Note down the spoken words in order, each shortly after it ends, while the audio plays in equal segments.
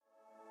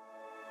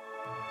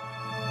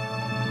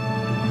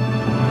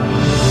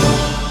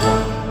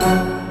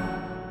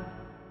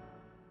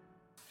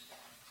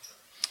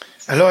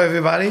Hello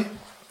everybody,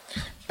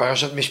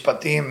 Parashat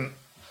Mishpatim,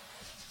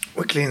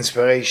 weekly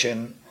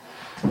inspiration.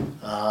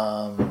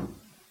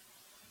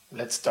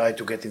 Let's try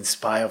to get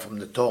inspired from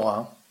the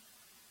Torah,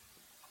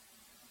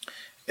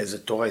 as the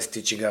Torah is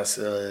teaching us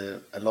a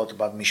lot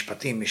about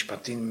Mishpatim.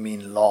 Mishpatim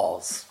mean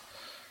laws,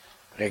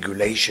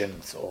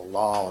 regulations or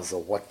laws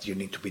or what you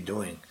need to be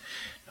doing.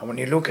 And when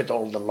you look at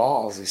all the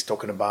laws, it's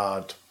talking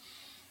about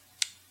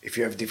if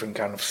you have different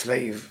kind of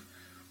slave,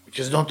 which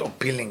is not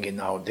appealing in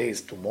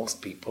nowadays to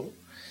most people.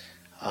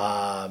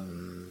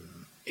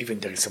 Even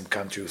there is some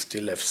country who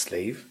still have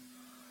slave,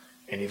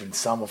 and even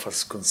some of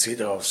us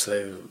consider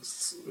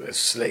ourselves as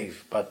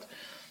slave. But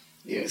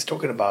here it's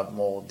talking about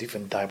more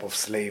different type of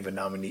slave and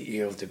how many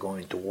years they're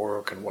going to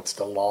work and what's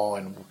the law,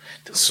 and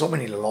there's so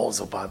many laws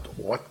about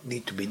what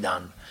need to be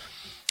done.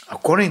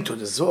 According to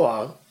the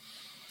Zohar,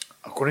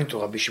 according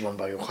to Rabbi Shimon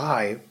Bar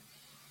Yochai,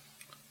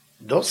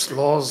 those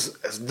laws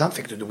has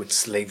nothing to do with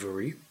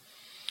slavery.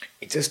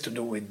 It has to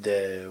do with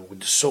the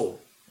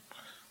soul.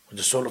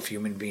 The soul of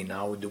human being.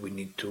 How do we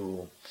need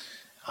to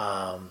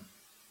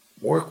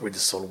work with the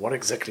soul? What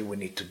exactly we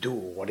need to do?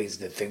 What is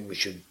the thing we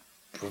should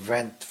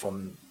prevent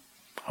from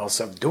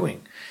ourselves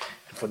doing?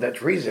 And for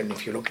that reason,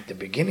 if you look at the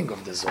beginning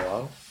of the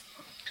Zohar,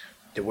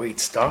 the way it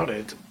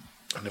started,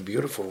 in a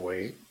beautiful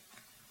way,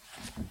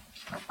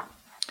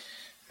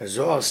 the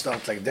Zohar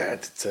starts like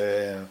that. It's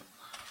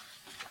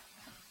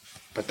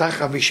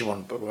פתח רבי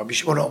שמעון. רבי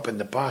שמעון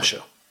opened the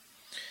Pasha.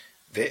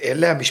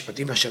 ואלה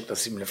המשפטים אשר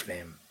תשים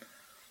לפניהם.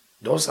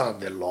 Those are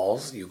the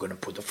laws you're going to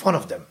put in front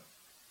of them.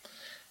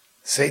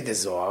 Say the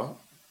Zohar,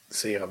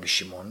 say Rabbi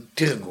Shimon,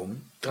 Tirgum,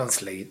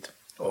 translate,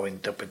 or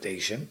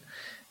interpretation,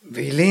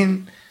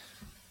 Ve'ilin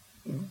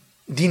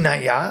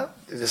Dinaya,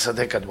 the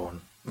Sadeh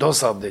Kadmon.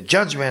 Those are the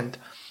judgment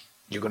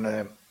you're going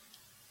to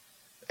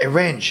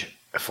arrange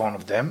in front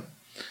of them.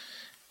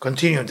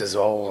 Continue the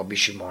Zohar, Rabbi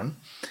Shimon.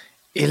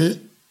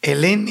 Elin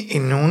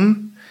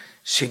Inun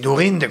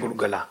Sidurin de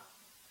Gulgala.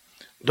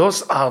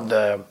 Those are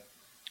the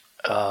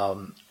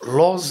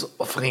laws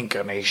of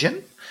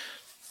reincarnation,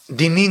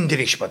 דינין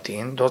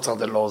דנשמתין, those are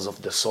the laws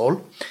of the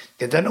soul,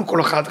 ידענו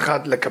כל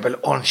אחד לקבל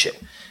עונש,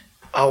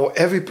 how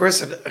every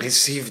person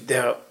received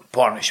their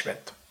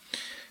punishment.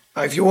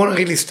 Now, if you want to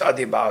really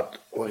study about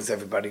where is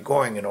everybody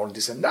going and all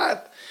this and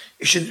that,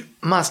 you should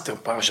master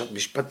Parashat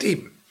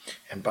Mishpatim,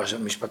 and Parashat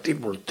Mishpatim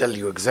will tell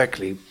you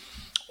exactly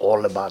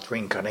all about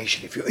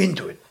reincarnation if you're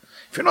into it.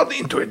 If you're not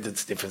into it,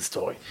 that's a different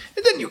story.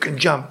 And then you can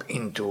jump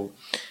into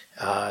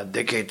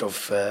Decade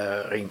of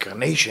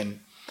Reincarnation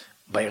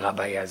by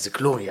Rabbi Isaac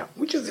Luria,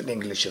 which is in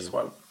English as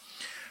well.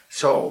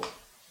 So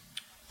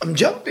I'm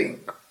jumping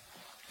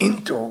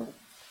into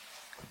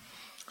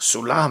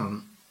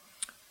Sulam,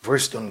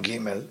 verse Nun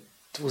Gimel,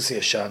 Dvus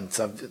Yashan,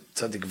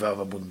 Tzadik Vav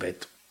Amud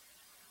Bet,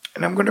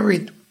 and I'm going to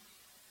read.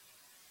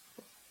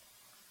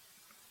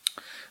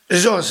 The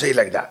Zohar say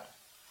like that: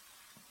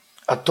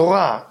 the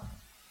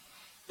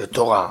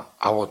Torah,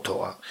 our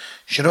Torah,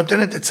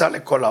 שנותנת עצה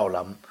לכל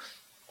העולם.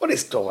 What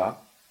is Torah?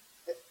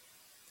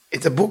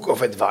 It's a book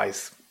of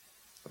advice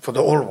for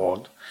the whole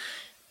world.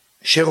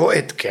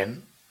 שרואת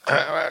כן.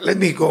 Let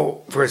me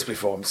go verse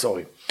before, I'm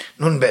sorry.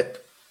 Nun Bet.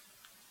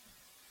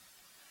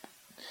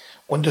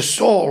 When the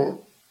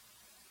soul,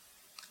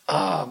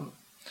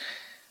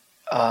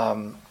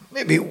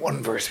 maybe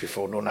one verse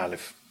before, Nun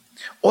Aleph.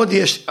 עוד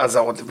יש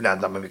אזהרות לבני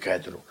אדם במקרה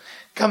אלו.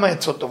 כמה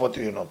עצות טובות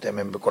יהיו נותן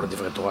הם בכל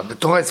דברי תורה. The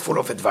Torah is full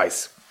of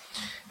advice.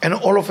 And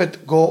all of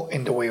it go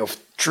in the way of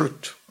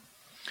truth.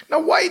 Now,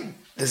 why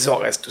the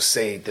Zohar has to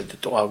say that the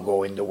Torah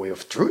go in the way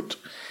of truth?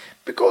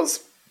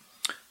 Because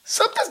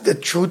sometimes the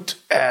truth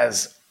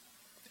has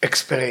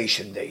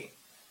expiration day.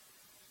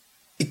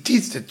 It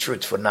is the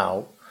truth for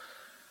now,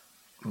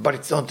 but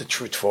it's not the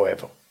truth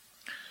forever.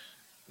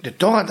 The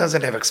Torah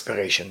doesn't have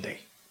expiration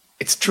day.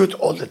 It's truth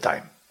all the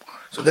time.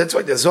 So that's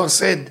why the Zohar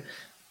said,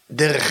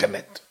 derech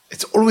emet.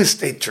 It's always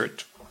stay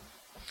truth.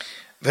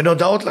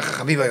 ונודעות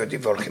לחכמים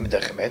והיודעים והולכים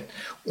בדרך אמת,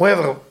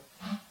 whoever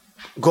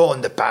go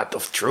on the path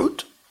of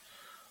truth,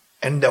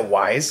 and they're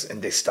wise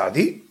and they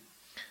study,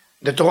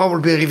 the Torah will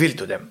be revealed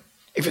to them.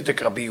 If you take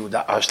Rabbi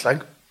Yehuda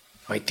Ashlag,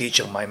 my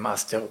teacher, my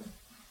master,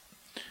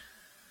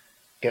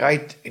 he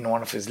write in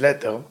one of his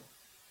letters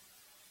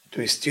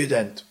to his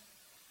student,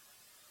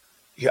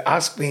 you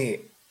ask me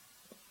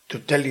to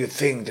tell you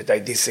things that I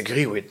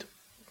disagree with,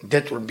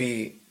 that will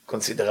be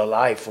considered a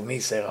lie for me,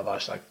 say Rabbi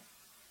Ashlag.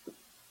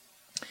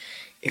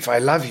 If I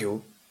love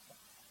you,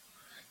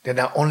 then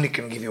I only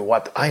can give you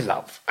what I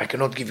love. I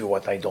cannot give you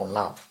what I don't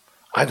love.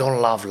 I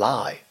don't love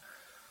lie,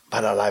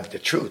 but I love the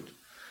truth.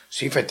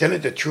 So if I tell you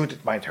the truth,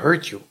 it might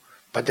hurt you,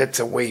 but that's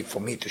a way for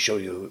me to show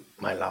you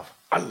my love.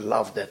 I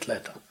love that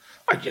letter.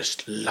 I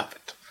just love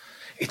it.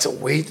 It's a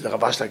way that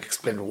Rav Ashlag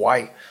explained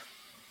why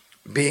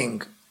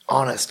being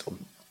honest,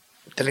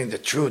 telling the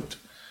truth,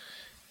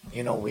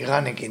 we're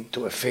running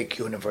into a fake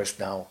universe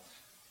now.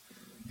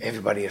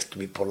 Everybody has to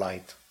be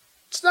polite.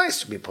 It's nice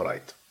to be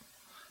polite,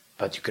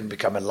 but you can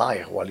become a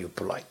liar while you're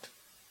polite.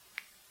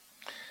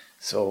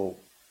 So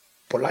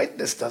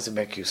politeness doesn't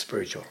make you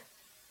spiritual.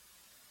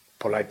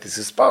 Politeness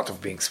is part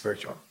of being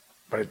spiritual.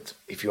 But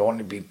if you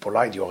only be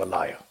polite, you're a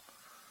liar.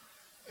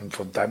 And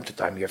from time to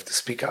time, you have to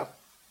speak up.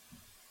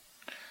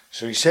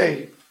 So you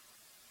say,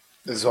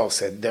 the Zohar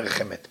said,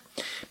 דרך אמת.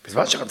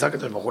 בזמן שרצה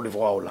הקדוש ברוך הוא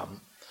לברוא העולם,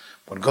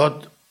 when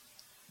God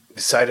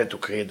decided to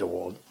create the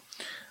world,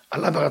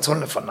 עלה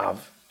ברצון לפניו,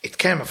 it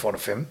came in front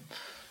of him,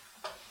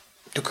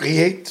 to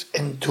create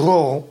and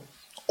draw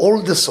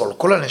all the soul,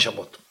 כל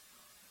הנשמות,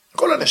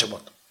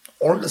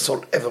 all the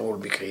soul ever will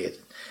be created.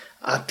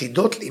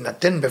 העתידות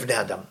להינתן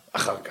בבני אדם,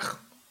 אחר כך.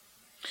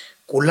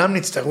 כולם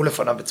נצטרו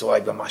לפניו בצורה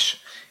ממש.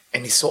 And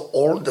he saw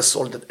all the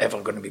soul that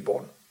ever going to be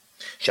born.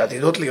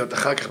 שעתידות להיות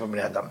אחר כך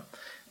בבני אדם.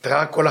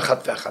 וראה כל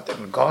אחת ואחת.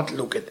 And God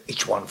look at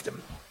each one of them.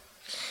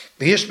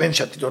 ויש בין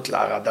שעתידות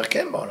להרע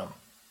דרכם בעולם.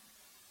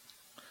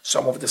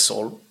 Some of the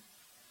soul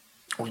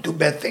will do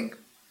bad thing.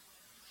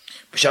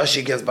 בשעה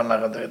שהגיע הזמן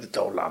לרדת את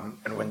העולם,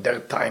 and when their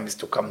time is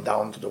to come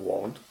down to the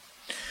world,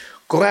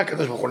 קורא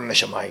הקדוש ברוך הוא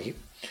לנשמה היא,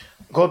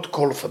 God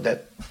called for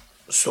that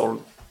soul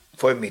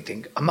for a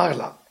meeting, אמר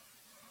לה,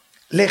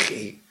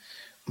 לכי,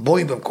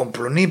 בואי במקום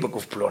פלוני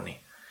בגוף פלוני.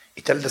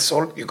 He tell the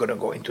soul, you're going to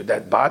go into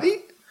that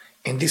body,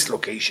 in this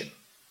location.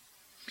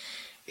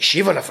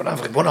 השיבה לפניו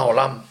ריבון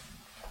העולם.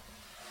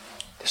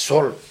 The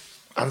soul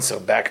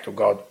answered back to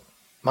God,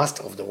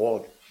 master of the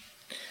world.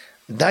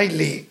 די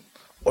לי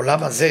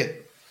עולם הזה,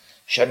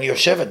 שאני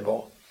יושבת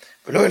בו,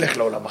 ולא ילך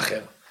לעולם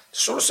אחר. The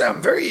soul say,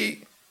 I'm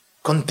very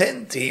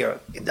content here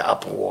in the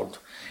upper world.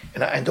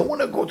 And I don't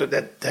want to go to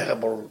that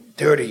terrible,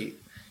 dirty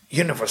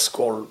universe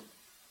called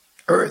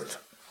Earth.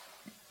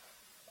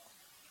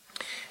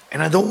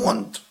 And I don't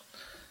want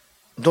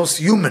those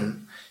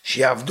human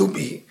שיעבדו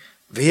בי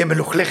ויהיה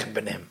מלוכלכת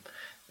ביניהם.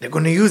 They're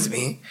going to use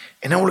me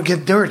and I will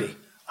get dirty.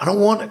 I don't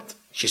want it,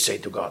 she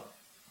said to God.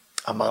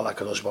 אמר לה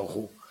הקדוש ברוך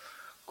הוא,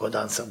 God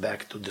answered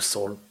back to the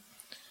soul,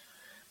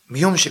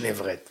 מיום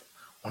שנבראת,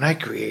 when I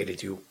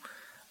created you,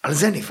 על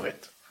זה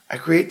נבראת. I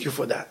created you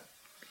for that.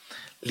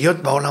 להיות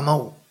בעולם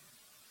ההוא.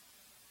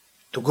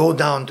 To go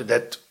down to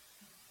that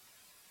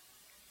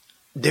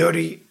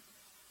dirty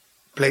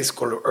place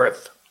called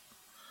Earth.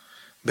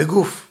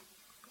 בגוף,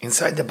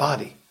 inside the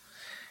body.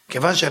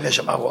 כיוון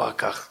שהנשמה רואה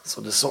כך,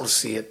 so the soul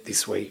see it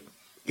this way,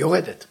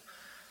 יורדת.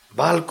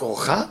 בעל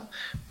כורחה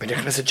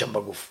ונכנסת שם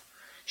בגוף.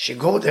 She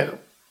go there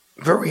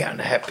very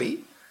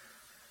unhappy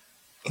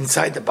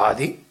inside the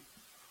body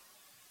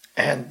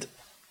and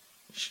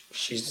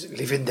she's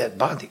living that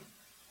body.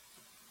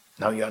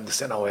 Now you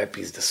understand how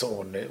happy is the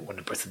soul when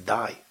the person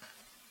die.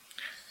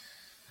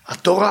 The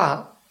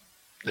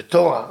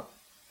Torah,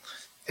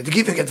 is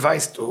giving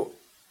advice to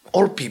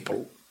all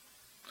people.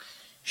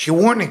 She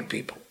warning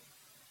people.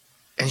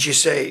 And she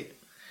say,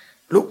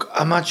 look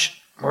how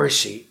much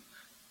mercy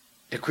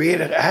the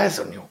Creator has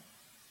on you.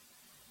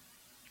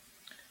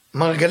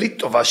 מרגלית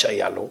טובה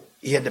שהיה לו,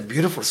 he had a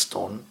beautiful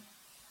stone,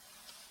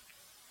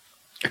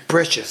 a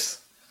precious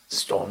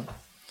stone,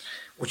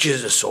 which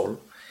is the soul.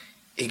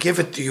 He gave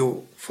it to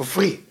you for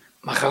free.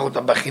 מכר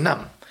אותה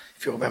בחינם.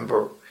 If you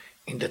remember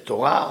in the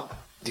Torah,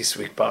 this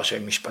week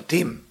פרשת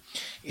משפטים,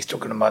 he's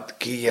talking about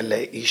כי יהיה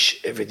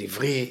לאיש עבד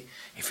עברי,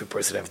 if a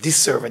person have this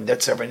servant,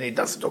 that servant, he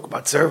doesn't talk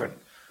about servant,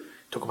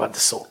 talk about the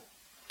soul.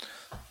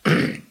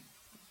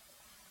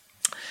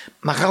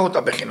 מכר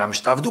אותה בחינם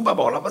שתעבדו בה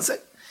בעולם הזה.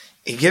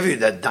 He gave you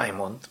that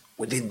diamond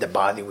within the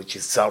body, which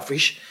is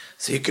selfish,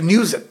 so you can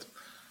use it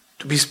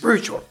to be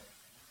spiritual.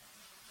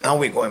 Now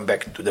we're going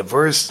back to the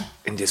verse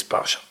in this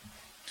parsha.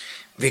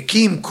 וכי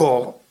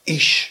ימכור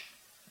איש,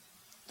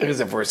 there is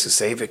a verse to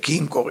say, וכי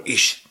ימכור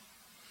איש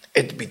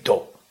את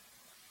ביתו.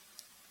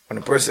 When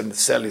a person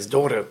sells his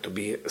daughter to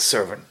be a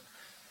servant,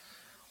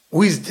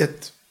 who is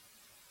that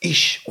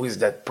ish? Who is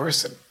that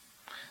person?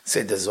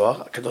 Say the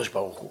Zohar, Kadosh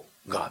Baruch Hu,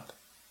 God.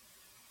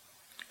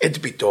 Et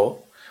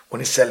bito, when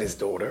he sells his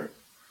daughter,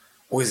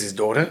 who is his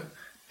daughter?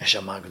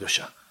 Neshama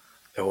Kedusha,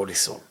 the Holy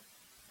Soul.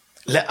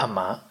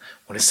 Le'ama,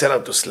 when he sells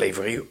her to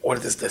slavery,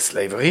 what is the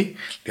slavery?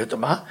 להיות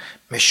מה?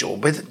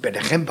 משועבדת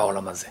ביניכם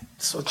בעולם הזה.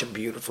 Such a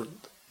beautiful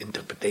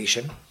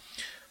interpretation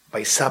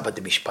by Saba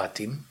de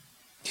Mishpatim.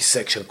 This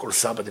section called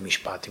Saba de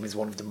Mishpatim is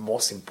one of the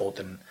most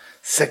important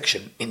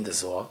section in the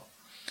Zohar.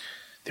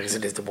 The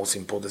reason it's the most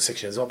important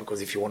section in the Zohar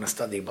because if you want to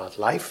study about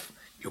life,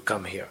 you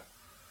come here.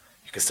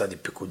 You can study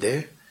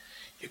Pikudei,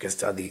 you can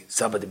study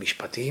Saba de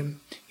Mishpatim,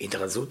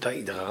 Idra Zuta,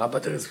 Idra Rabba.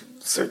 There's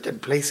certain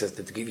places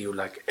that give you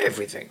like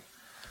everything.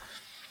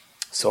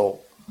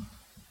 So,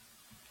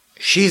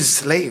 she's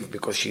slave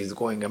because she's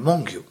going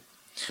among you.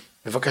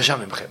 בבקשה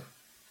ממכם.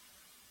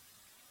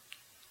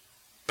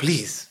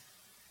 Please.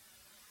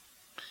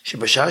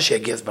 שבשעה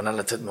שיגיע זמנה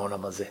לצאת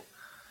מעולם הזה.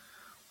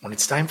 When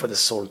it's time for the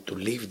soul to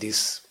leave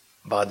this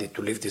body,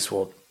 to leave this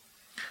world,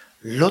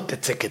 לא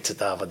תצא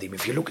כצאת העבדים.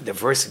 If you look at the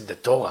verse in the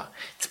Torah,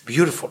 it's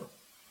beautiful.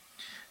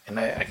 And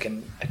I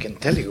can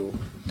tell you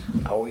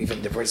how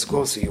even the verse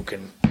goes so you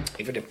can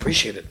even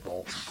appreciate it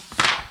more.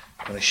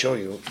 I'm going to show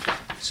you.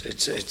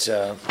 It's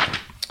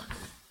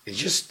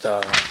just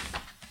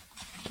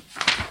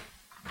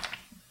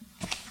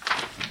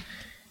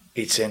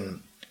it's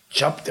in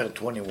chapter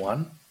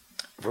 21,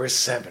 verse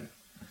 7.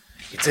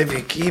 It says,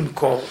 "V'ki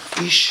yimkor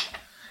ish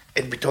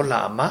et bito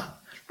la'ama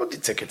לא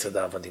תצא כצד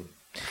העבדים.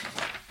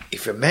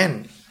 If a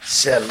man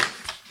sell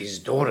his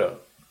daughter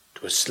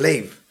to a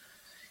slave,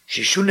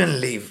 she shouldn't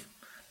live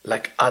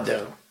like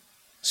other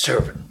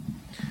servant.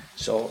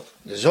 So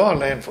the Zohar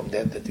learned from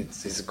that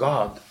it is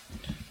God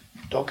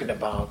talking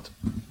about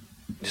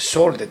the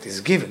soul that is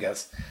giving us,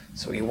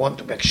 so he wants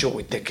to make sure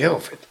we take care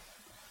of it.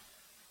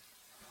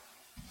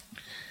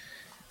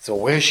 So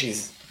where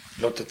she's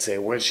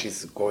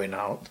going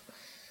out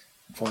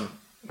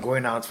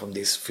from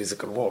this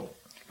physical world,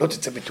 לא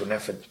תצא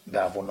מטונפת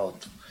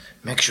בעוונות.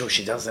 Make sure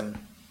she doesn't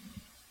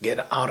get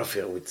out of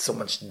here with so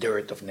much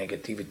dirt of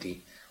negativity,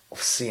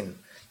 of sin.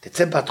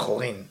 תצא בת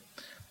חורין,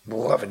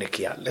 ברורה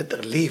ונקייה. Let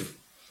her live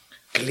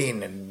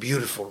clean and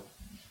beautiful,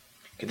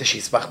 כדי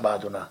שישמח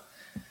באדונה.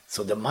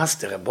 So the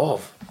master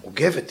above, who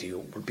gave it to you,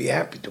 will be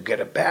happy to get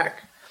it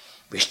back,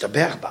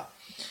 וישתבח בה,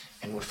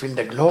 and will feel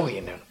the glory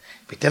in her.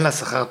 ויתן לה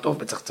שכר טוב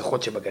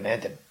בצחצחות שבגן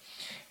עדן.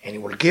 And he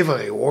will give her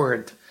a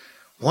reward,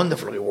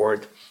 wonderful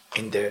reward,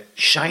 in the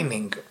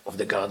shining of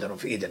the Garden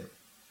of Eden.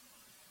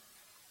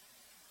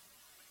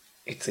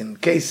 It's in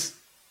case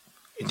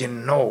you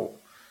didn't know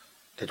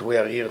that we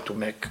are here to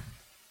make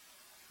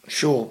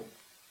sure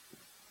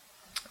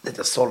that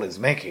the soul is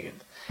making it.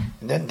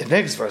 And then the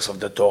next verse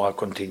of the Torah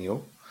continue,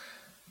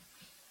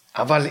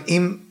 אבל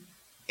אם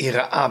היא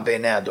רעה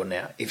בעיני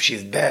אדוניה, if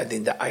she's bad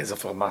in the eyes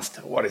of her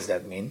master, what does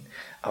that mean?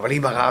 אבל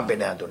אם הרעה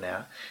בעיני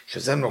אדוניה,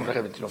 שזה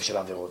מלוכלכת בטינוף של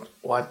עבירות.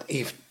 What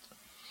if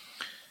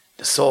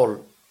the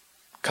soul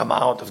come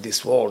out of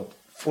this world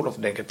full of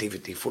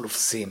negativity, full of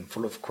sin,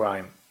 full of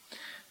crime,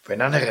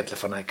 ואינה נראית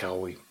לפני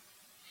כראוי,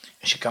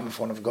 and she come in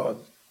front of God,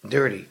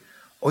 dirty,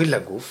 אוי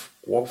לגוף,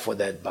 woe for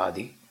that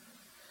body,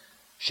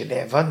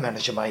 שנאבד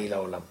מהנשמה היא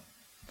לעולם.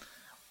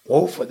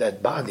 woe for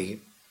that body,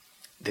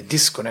 the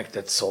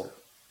disconnected soul.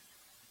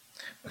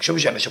 וכשוב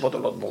שהנשמות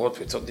עולות בורות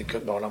ויוצאות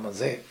נקיות בעולם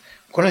הזה,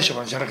 כל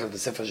הנשמה נשאר לכת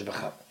בספר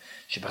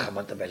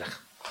שבחמת המלך.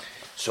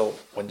 So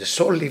when the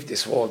soul leaves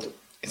this world,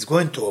 it's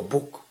going to a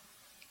book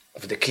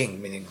of the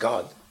king, meaning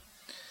God.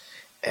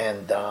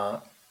 And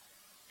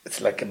it's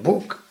like a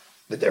book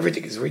that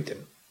everything is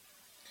written.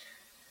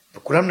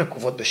 וכולם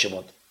נקובות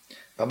בשמות.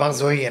 ואמר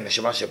זוהי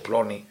הנשמה של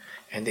פלוני,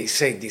 and they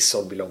say this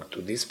soul belongs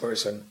to this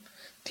person,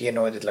 תהיה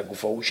נועדת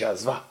לגוף ההוא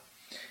שעזבה.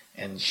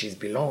 And she's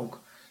belong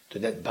to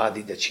that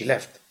body that she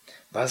left.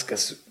 ואז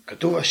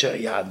כתוב אשר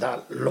יעדה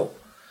לא.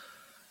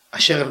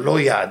 אשר לא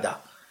יעדה.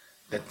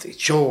 That it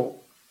show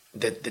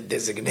that the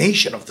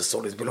designation of the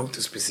soul is belong to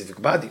a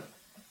specific body.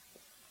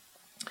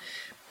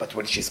 But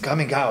when she's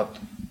coming out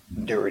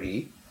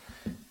dirty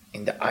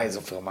in the eyes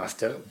of her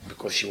master,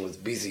 because she was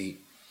busy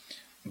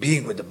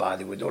being with the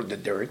body, with all the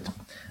dirt,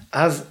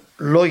 אז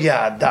לא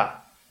יעדה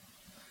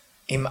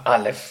עם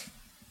א',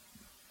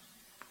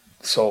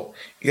 so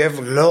you have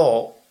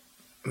לא,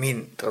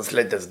 mean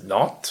translated as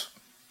not,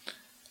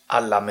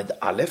 על למד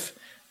א',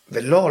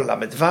 ולא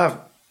למד ו',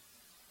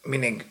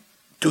 meaning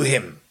to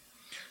him.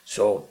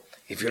 So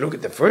if you look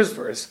at the first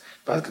verse,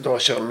 ואז כתוב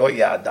אשר לא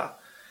יעדה,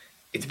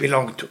 it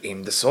belonged to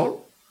him, the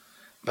soul,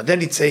 but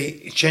then it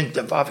changed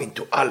the vav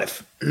into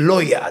aleph, lo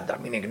ya'ada,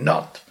 meaning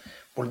not,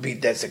 will be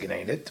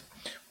designated.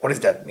 What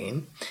does that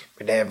mean?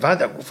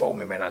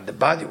 The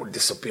body will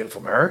disappear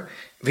from her,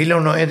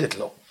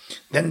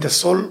 then the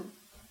soul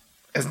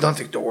has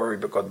nothing to worry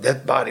because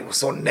that body was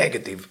so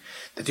negative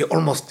that he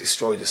almost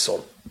destroyed the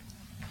soul.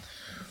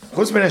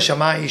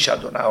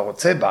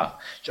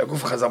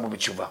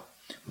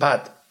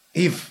 But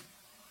if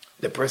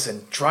the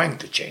person trying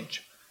to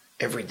change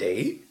every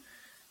day,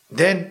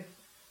 then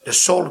the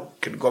soul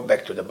can go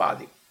back to the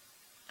body.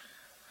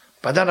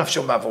 פדה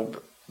נפשו מעבור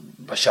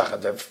בשחד,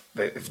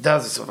 והפדה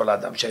זה סובל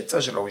האדם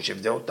שהעצה שלו היא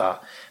שיפדה אותה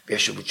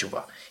וישוב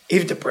בתשובה.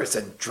 If the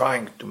person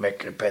trying to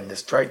make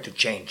repentance, trying to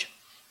change,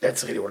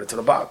 that's really what it's all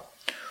about.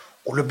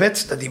 ולבית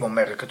צדדים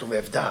אומר, כתוב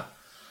והפדה,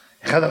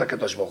 אחד על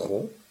הקדוש ברוך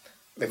הוא,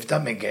 והפדה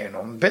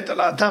מגיהנום, בית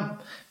על האדם,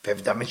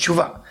 והפדה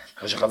מתשובה.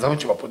 אחרי שחזר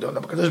מתשובה פודה אותה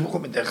בקדוש ברוך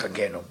הוא מדרך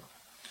הגיהנום.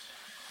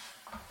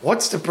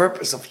 What's the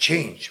purpose of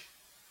change?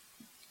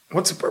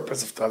 What's the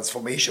purpose of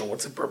transformation?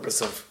 What's the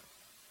purpose of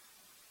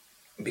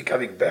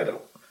becoming better?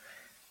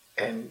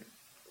 And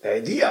the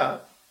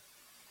idea,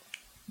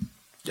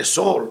 the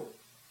soul,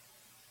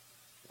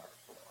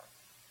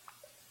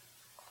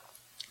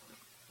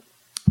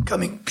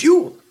 coming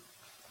pure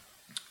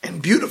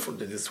and beautiful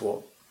to this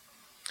world.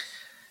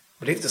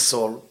 But if the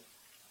soul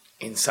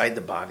inside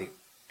the body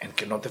and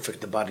cannot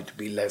affect the body to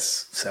be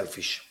less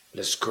selfish,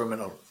 less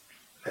criminal,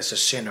 less a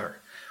sinner.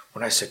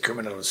 When I say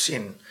criminal or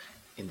sin,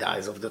 in the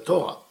eyes of the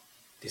Torah,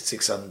 the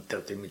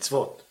 630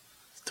 mitzvot,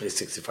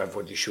 365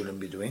 what you shouldn't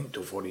be doing,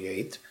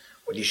 248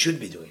 what you should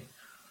be doing.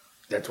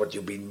 That's what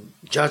you've been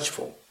judged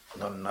for,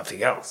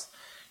 nothing else.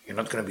 You're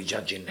not going to be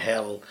judged in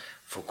hell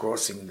for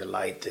crossing the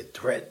lighted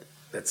thread.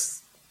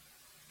 That's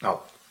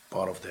not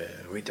part of the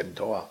written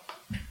Torah.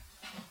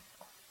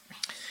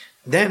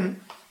 Then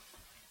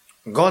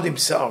God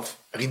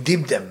himself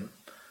redeemed them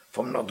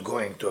from not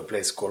going to a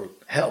place called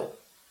hell.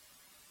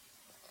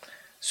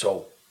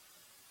 So,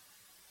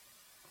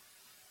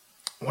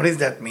 what does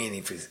that mean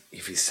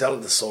if he sell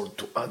the soul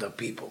to other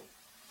people?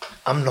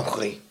 Am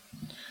nochri.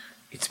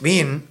 It's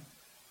mean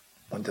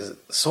when the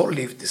soul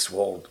leaves this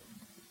world,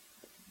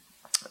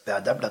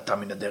 והאדם נטה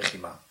מן הדרך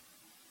עמה.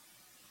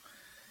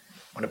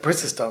 When a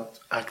person starts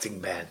acting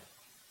bad,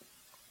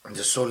 and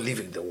the soul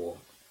leaving the world,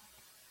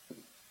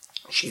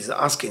 she's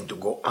asking to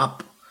go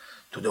up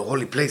to the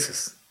holy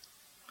places,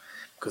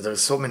 because there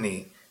are so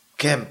many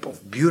camp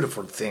of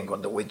beautiful things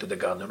on the way to the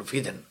Garden of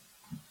Eden.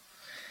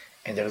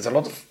 And there is a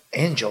lot of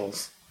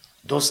angels,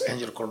 those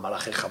angels called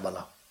Malachi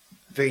Chabala,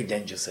 very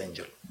dangerous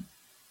angel.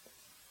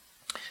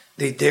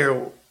 They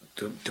dare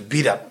to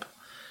beat up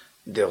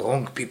the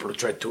wrong people who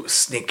try to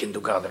sneak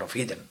into Garden of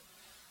Eden.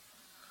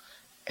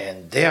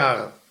 And they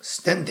are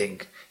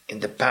standing in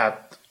the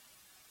path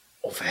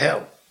of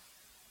hell.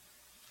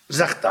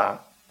 Zachta,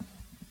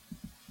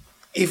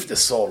 if the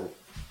soul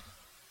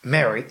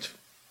married,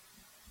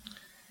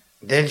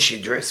 then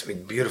she dressed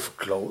with beautiful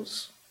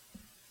clothes,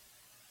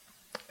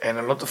 and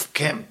a lot of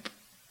camp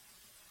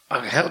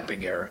are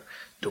helping her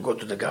to go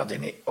to the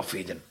Garden of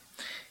Eden.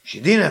 She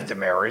didn't have to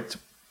marry,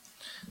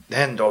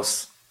 then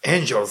those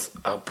angels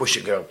are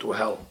pushing her to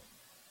hell.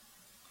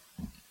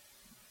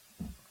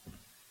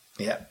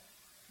 Yeah.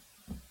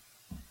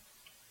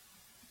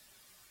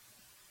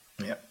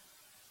 Yeah.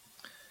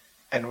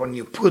 And when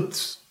you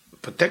put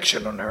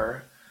protection on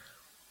her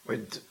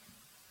with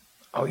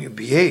how you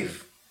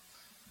behave,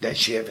 then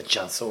she have a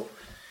chance. So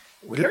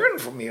we learn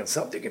from here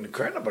something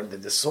incredible,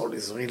 that the soul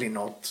is really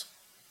not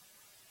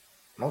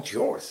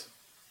yours.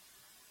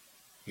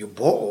 You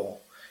borrow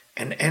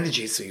an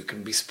energy so you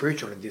can be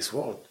spiritual in this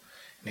world.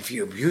 And if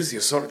you abuse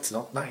your soul, it's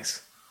not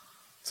nice.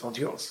 It's not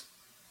yours.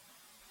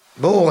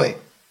 בורא,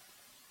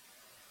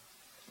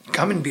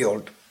 come and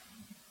behold.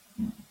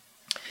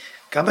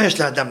 כמה יש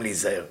לאדם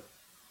להיזהר?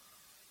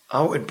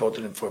 How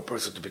important for a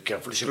person to be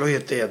careful, שלא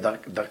יטעה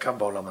דרכם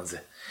בעולם הזה.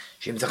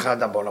 שאם זכה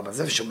האדם בעולם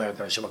הזה ושומר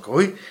את השם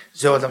הקרוי,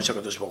 זהו האדם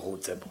שהקדוש ברוך הוא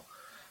רוצה בו.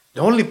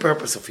 The only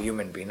purpose of a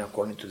human being,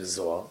 according to the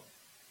Zohar,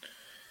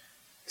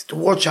 is to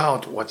watch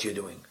out what you're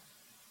doing.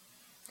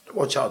 To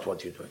watch out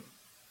what you're doing.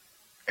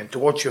 And to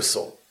watch your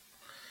soul.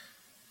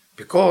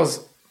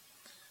 Because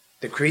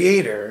the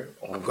Creator,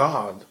 or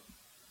God,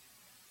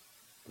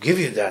 give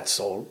you that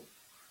soul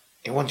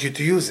and want you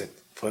to use it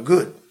for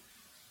good.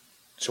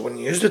 So when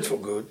you use it for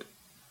good,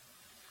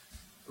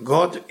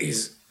 God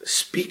is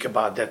speak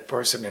about that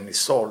person and his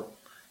soul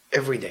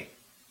every day.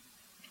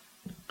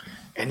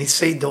 And he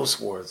say those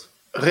words,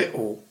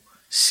 ראו,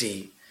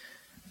 see,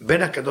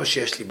 בן הקדוש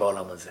שיש לי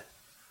בעולם הזה.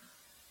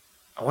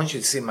 I want you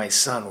to see my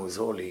son who is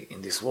holy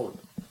in this world.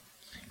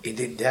 He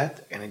did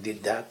that, and he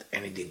did that,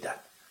 and he did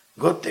that.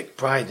 God take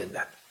pride in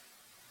that.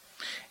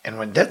 And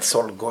when that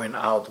soul going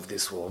out of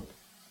this world,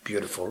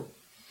 beautiful,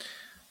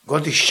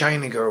 God is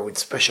shining her with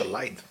special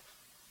light.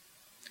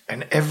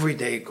 And every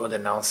day God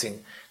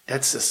announcing,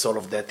 that's the soul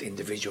of that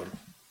individual.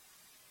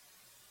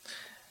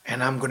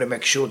 And I'm going to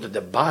make sure that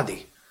the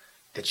body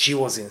that she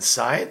was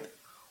inside,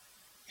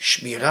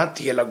 שמירה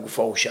תהיה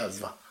לגופה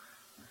ושעזבה.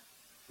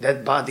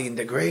 That body in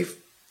the grave,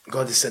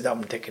 God has said,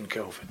 I'm taking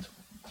care of it.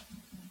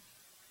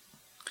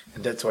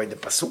 And that's why the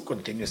Pasuk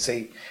continues to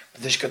say,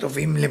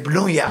 אם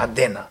לבנו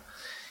יעדנה.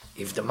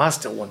 If the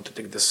master wants to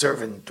take the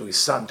servant to his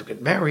son to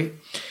get married,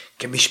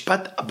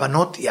 כמשפט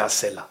הבנות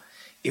יעשה לה.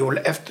 He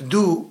will have to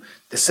do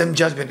the same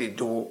judgment he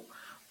do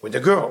with the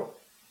girl.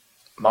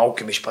 מהו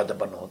כמשפט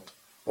הבנות?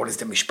 What is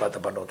the משפט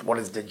הבנות? What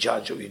is the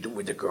judge you do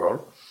with the girl?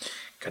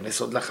 כנס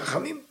עוד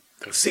לחכמים,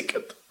 they're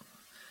secret.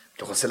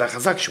 תוך עושה לה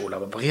חזק שהוא עולה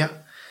בבריאה.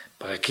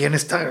 פרקי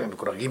הנסתר,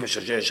 בכל הרגים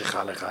ושג'ה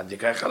שחל אחד,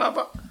 דיקה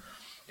חלבה.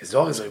 The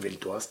Zohar is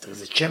revealed to us, there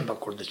is a chamber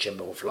called the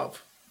chamber of love.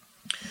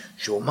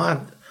 שעומד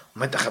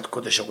תחת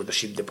קודש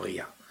הקודשים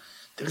דבריאה.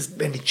 There is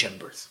many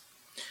chambers.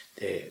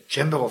 The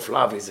chamber of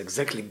love is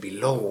exactly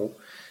below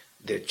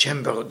the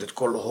chamber that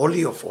called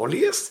holy of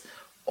holiest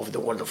of the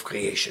world of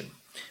creation.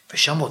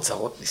 ושם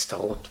אוצרות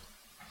נסתרות.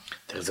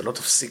 There is a lot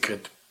of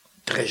secret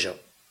treasure.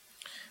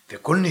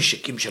 וכל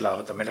נשקים של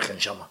הארץ המלך אין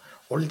שמה.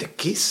 All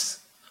the kiss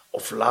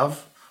of love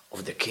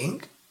of the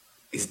king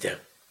is there.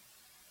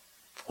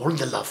 All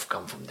the love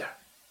come from there.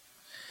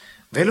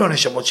 ואלו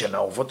הנשמות של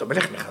האהובות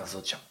המלך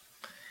נכנסות שם.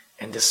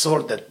 And the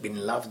soul that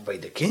been loved by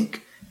the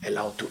king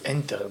allowed to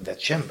enter that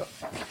chamber.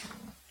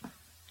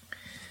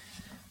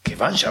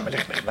 כיוון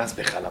שהמלך נכנס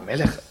בהיכל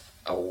המלך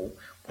ההוא,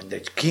 when the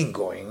king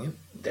going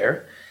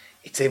there,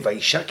 it say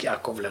וישק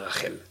יעקב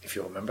לרחל. If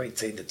you remember, it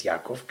say that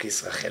Yaakov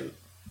kissed רחל.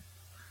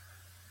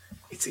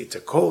 It's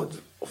a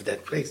code of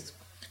that place.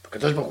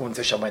 הקדוש ברוך הוא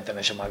נמצא שם את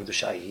הנשמה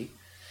הקדושה ההיא,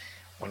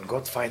 when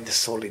God find the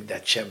soul in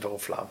that chamber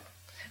of love,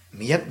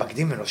 מיד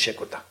מקדים ונושק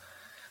אותה.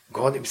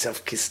 God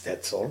himself kissed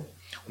that soul, הוא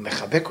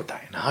מחבק אותה,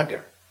 and hug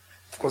her.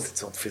 Of course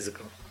it's not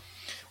physical.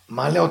 הוא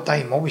מעלה אותה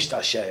עמו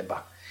משתעשע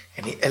בה.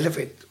 And he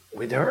elevate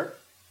with her,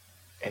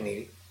 and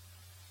he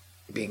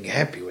being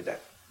happy with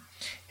that.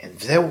 And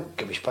זהו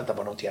כמשפט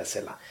הבנות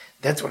יעשה לה.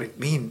 That's what it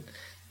means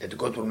that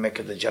God will make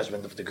the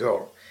judgment of the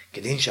girl,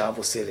 כדין שאב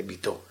עושה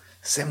לביתו.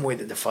 Same way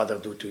that the father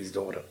do to his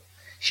daughter.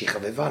 שהיא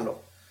חבבה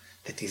לו,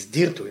 that is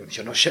dear to him,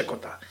 שנושק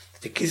אותה,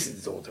 that he kiss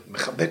his daughter,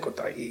 מחבק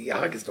אותה, he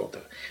hug his daughter,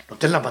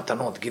 נותן לה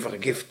מתנות, give her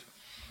a gift.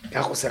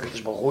 כך עושה הקדוש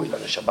ברוך הוא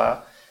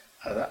לנשמה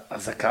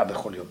אזעקה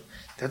בכל יום.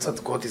 That's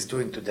what God is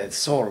doing to that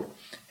soul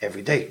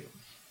every day.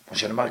 כמו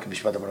שנאמר, כי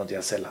משפט הבנות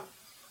יעשה לה.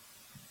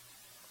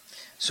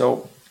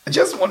 So, I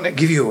just want to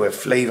give you a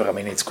flavor. I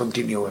mean, it's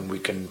continue and we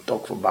can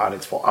talk about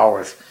it for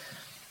hours.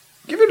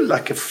 Give you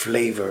like a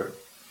flavor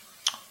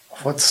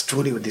of what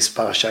truly this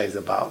parasha is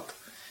about.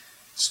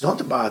 It's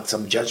not about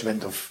some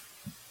judgment of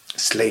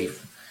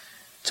slave.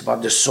 It's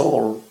about the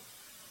soul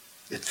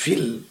that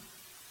feel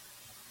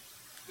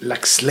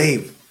like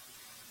slave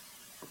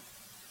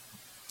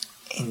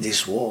in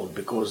this world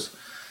because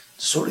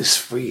the soul is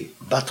free,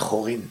 bat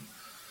chorin.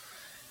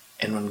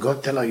 And when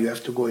God tell her you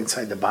have to go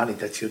inside the body,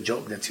 that's your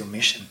job, that's your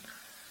mission.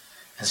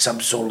 And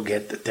some soul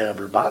get a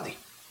terrible body.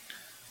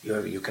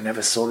 You can have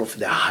a soul of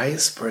the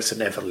highest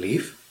person ever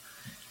live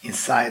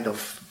inside of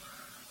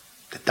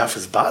the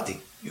toughest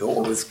body. You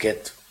always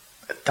get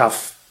a tough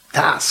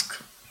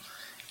task,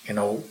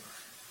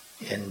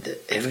 and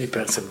every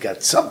person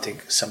gets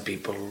something. Some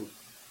people,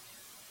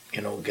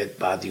 get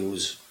body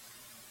who's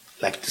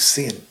like to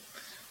sin.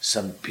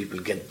 Some people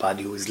get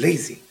body who is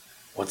lazy.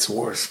 What's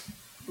worse?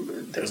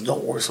 There's no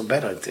worse or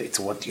better. It's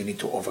what you need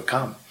to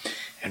overcome.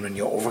 And when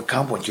you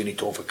overcome what you need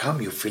to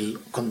overcome, you feel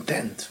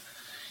content.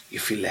 You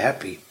feel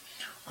happy.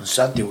 On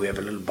Sunday, we have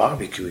a little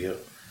barbecue here.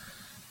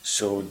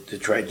 So they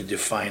try to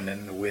define,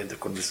 and we had a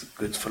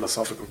good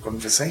philosophical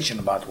conversation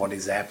about what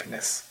is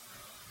happiness.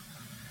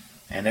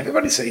 And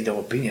everybody said their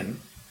opinion.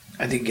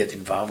 I didn't get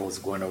involved. I was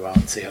going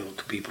around say hello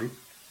to people.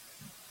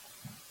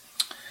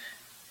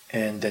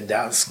 And then they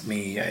asked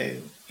me,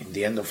 in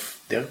the end of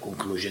their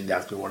conclusion, they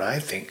asked me what I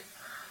think.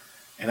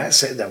 And I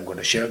said, I'm going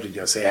to share it with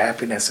you. I say,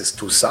 happiness is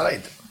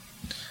two-sided.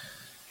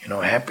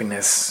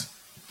 Happiness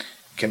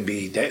can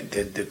be,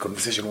 the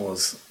conversation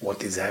was,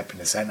 what is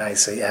happiness? And I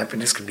say,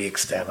 happiness can be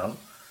external.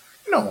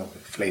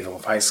 Flavor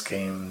of ice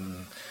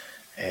cream,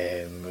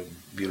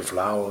 beautiful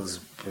house,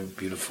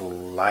 beautiful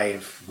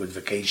life, good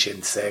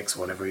vacation, sex,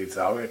 whatever is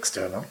our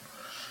external.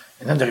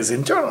 And then there is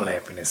internal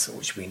happiness,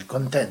 which means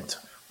content,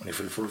 when you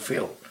feel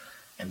fulfilled.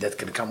 And that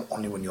can come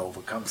only when you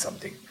overcome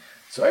something.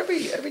 So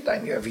every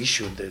time you have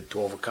issue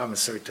to overcome a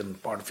certain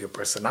part of your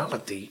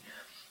personality,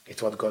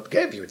 it's what God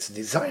gave you. It's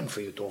designed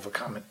for you to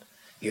overcome it.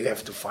 You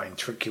have to find a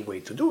tricky way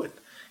to do it.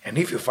 And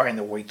if you find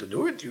a way to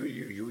do it,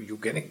 you're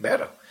getting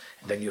better.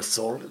 And then your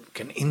soul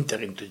can enter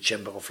into the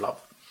chamber of love.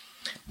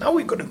 Now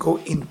we're going to go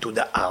into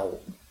the how.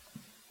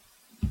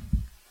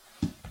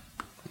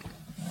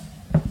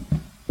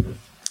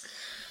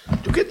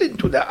 To get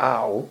into the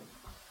how,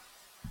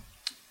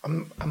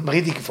 I'm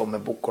reading from a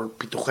book called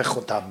Pituchei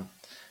Chotam,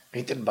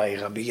 written by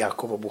Rabbi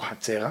Yaakov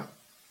Abuhatzera.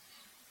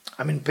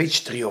 I'm in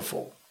page 3 or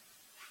 4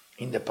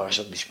 in the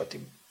Parashat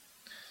Mishpatim.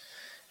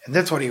 And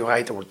that's what you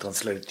write, I will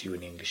translate it to you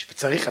in English.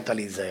 וצריך אתה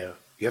להיזהר,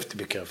 you have to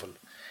be careful,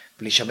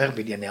 ולהישמר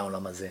בענייני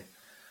העולם הזה,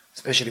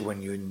 especially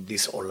when you're in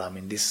this עולם,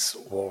 in this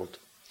world,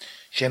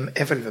 שהם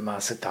אבל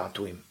ומעשה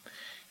תעתועים.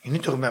 You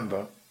need to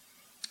remember,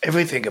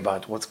 everything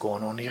about what's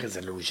going on here is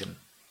illusion.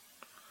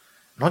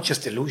 Not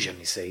just illusion,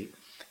 you say,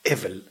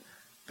 אבל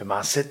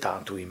ומעשה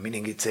תעתועים,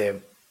 meaning it's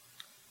a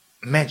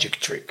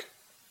magic trick.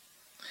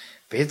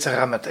 ויצר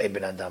הרע מטעה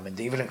בן אדם, and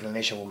the evil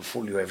inclination will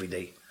fool you every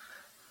day.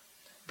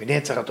 והנה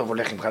יצר הטוב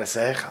הולך עמך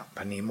לסייעך,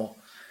 ואני עמו.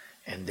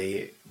 And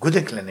the good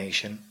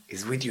inclination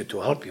is with you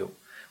to help you,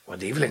 while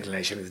the evil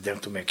inclination is there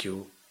to make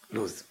you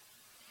lose.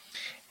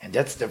 And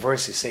that's the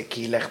verse you say,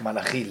 כי ילך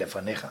מלאכי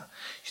לפניך,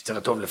 שיצר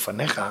הטוב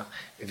לפניך,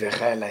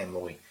 ויברך אלי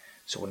אמורי.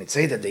 So when it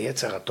say that the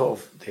יצר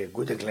הטוב, the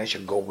good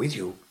inclination go with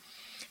you,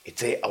 it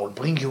say, I will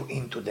bring you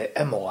into the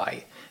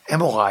Emorai.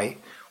 Emorai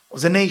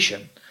was a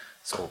nation.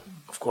 So,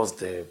 of course,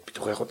 the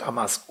Pituchei Chotam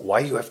asks, why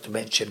you have to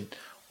mention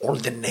all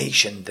the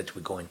nation that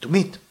we're going to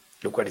meet?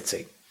 Look what it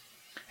says.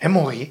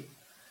 Emori,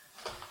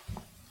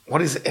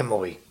 what is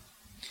Emori?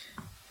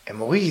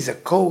 Emori is a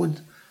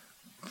code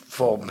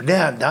for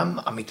בני אדם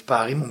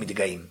המתפארים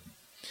ומתגאים.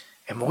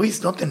 Emori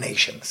is not a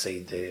nation, say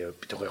the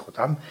Pituchei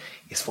Chotam.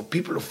 It's for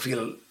people who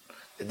feel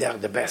that they are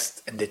the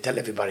best, and they tell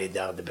everybody they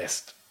are the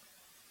best.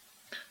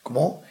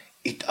 כמו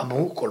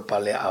התאמרו כל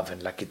פעלי האבן,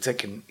 like it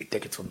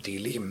take it from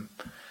תהילים,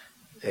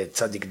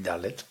 צדיק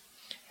ד',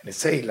 and it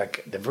say,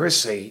 like the verse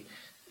say,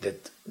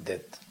 that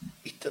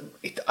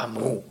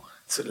התאמרו,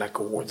 it's like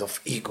a word of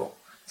ego,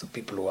 so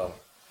people who are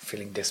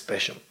feeling they're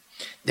special.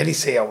 Then he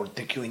say, I will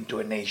take you into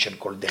a nation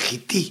called the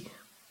חיתי.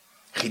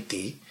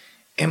 חיתי,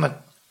 הם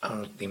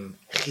נותנים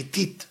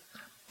חיתית,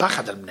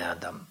 פחד על בני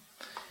אדם.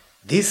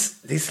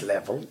 This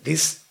level,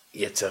 this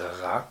יצר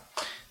הרע,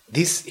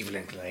 this evil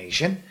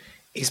inclination,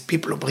 is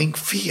people who bring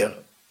fear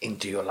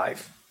into your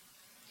life.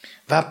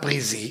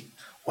 והפריזי,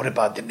 what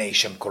about the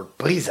nation called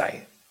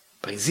פריזי?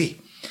 פריזי.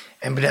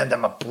 הם בני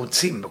אדם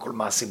הפרוצים בכל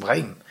מעשים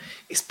רעים.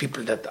 It's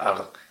people that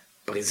are,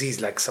 פריזי is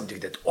like something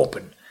that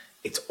open.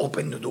 It's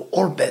open to do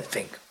all bad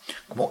things.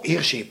 כמו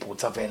עיר שהיא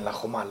פרוצה ואין לה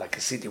חומה, like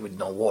a city with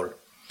no wall.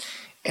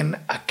 And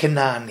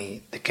הכנעני,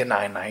 the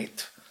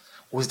Canaanite,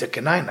 who's the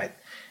Canaanite?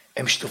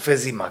 הם שטופי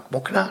זימה,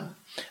 כמו כנען.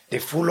 They're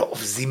full of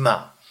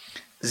זימה.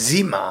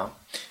 זימה,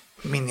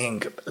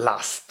 meaning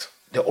lust.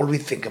 They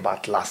always think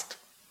about lust.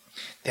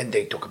 Then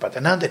they talk about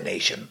another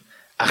nation,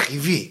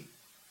 Achivi.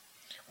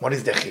 What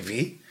is the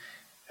חיבי?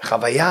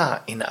 חוויה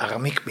in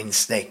Aramaic means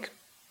snake.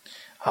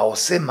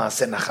 העושה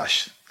מעשה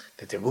נחש.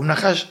 The תרגום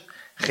נחש,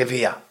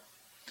 חיבייה.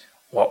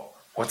 Well,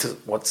 what's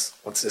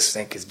the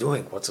snake is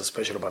doing? What's so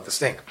special about the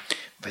snake?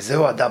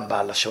 וזהו אדם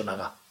בעל לשון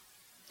הרע.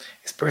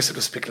 It's person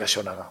who speak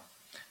לשון הרע.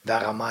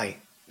 והרמאי,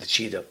 the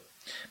cheater.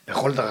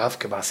 בכל דבריו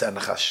כמעשה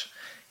הנחש.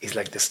 He's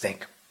like the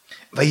snake.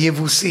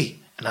 ויבוסי,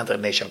 another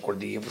nation called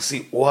the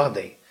יבוסי, who are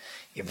they?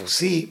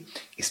 יבוסי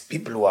is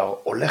people who are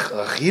הולך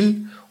רכיל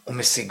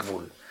ומשיג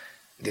גבול.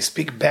 They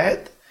speak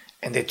bad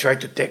and they try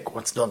to take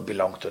what don't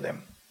belong to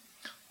them.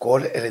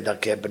 כל אלה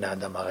דרכי בני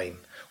אדם הרעים.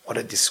 What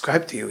I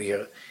described to you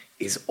here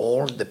is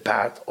all the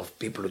path of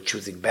people who are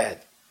choosing bad.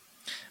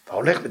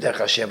 וההולך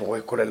בדרך השם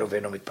רואה כל אלו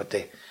ואינו מתפתה.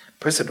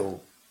 Person who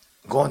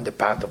go on the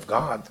path of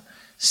God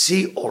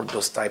see all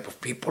those type of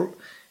people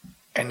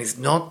and is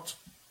not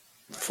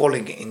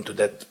falling into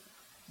that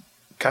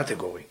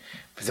category.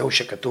 וזהו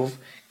שכתוב,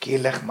 כי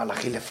ילך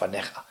מלאכי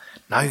לפניך.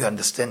 Now you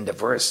understand the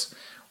verse,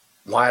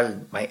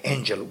 while my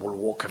angel will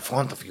walk in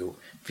front of you,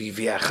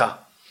 ויביאך.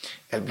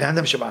 אל בני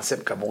אדם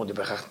שמעשיהם כאמור,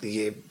 ובכך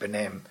תהיה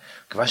ביניהם.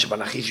 כיוון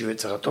שמלאכי שהוא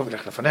יצר הטוב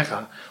ילך לפניך,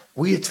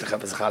 הוא יצלך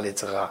וזכר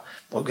ליצרה,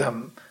 והוא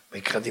גם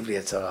ויקרדיו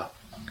ליצרה.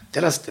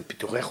 תל אז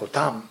פיתורי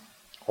חותם,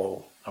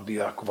 או רבי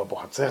יעקב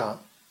אבוחצירא,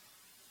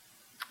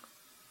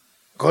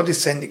 God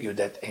is sending you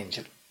that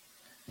angel.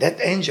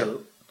 That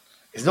angel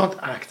is not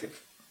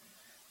active.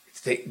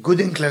 It's the good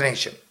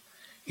inclination.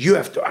 You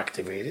have to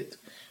activate it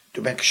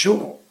to make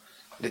sure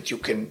that you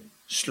can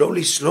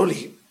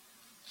slowly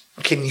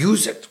can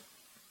use it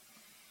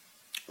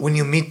when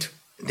you meet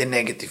the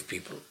negative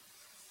people.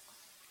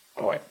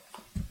 All right.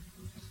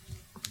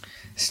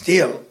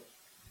 Still,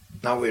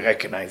 now we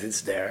recognize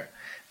it's there.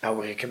 Now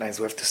we recognize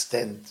we have to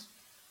stand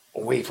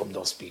away from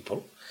those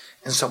people.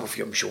 And some of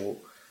you, I'm sure,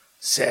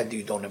 said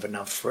you don't have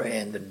enough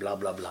friends and blah,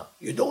 blah, blah.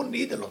 You don't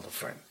need a lot of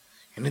friends.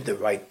 You need the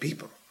right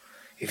people.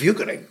 If you're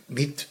going to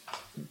meet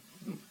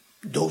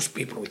those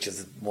people, which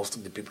is most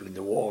of the people in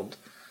the world,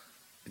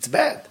 it's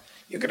bad.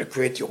 You're going to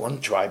create your own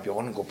tribe, your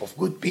own group of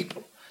good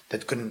people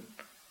that can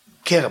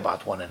care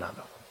about one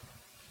another.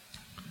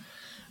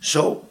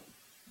 So,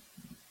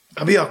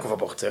 Rabbi Yaakov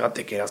Abuchazera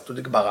take us to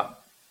the Gemara,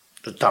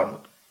 to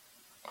Talmud.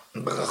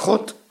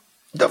 Brachot,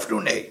 דף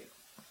נ"ה.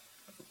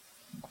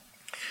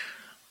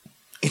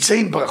 It's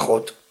saying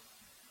ברכות,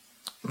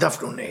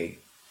 דף נ"ה.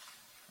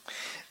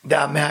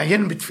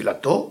 והמעיין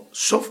בתפילתו,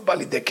 סוף בא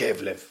לידי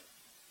כאב לב.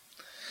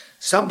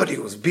 Somebody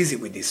who's busy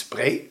with his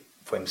pray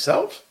for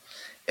himself,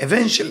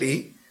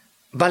 eventually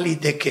בא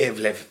לידי כאב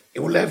לב. He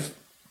will have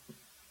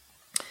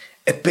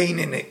a pain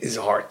in his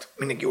heart,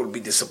 meaning he will be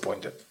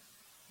disappointed.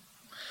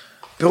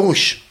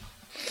 פירוש,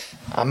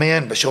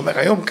 המעיין בשומר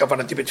היום,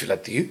 כוונתי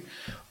בתפילתי,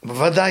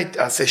 ובוודאי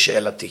תעשה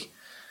שאלתי.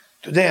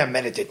 Today I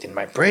meditate in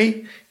my prayer,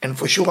 and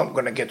for sure I'm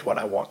going to get what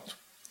I want.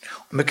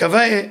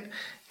 ומקווה,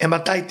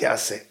 מתי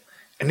תעשה?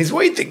 And he's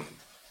waiting.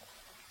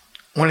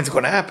 When it's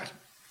going to happen.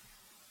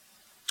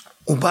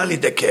 הוא בא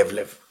לידי כאב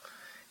לב.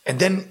 And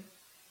then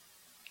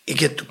he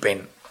get to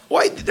pain.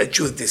 Why did I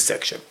choose this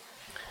section?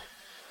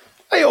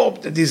 I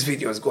hope that this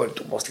video is going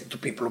to mostly to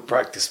people who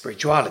practice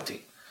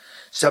spirituality.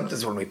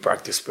 Sometimes when we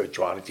practice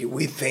spirituality,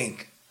 we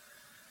think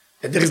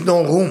that there is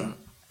no room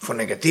for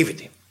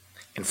negativity.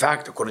 In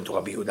fact, according to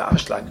Rabbi Yehuda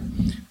Ashlag,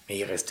 may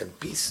he rest in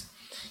peace,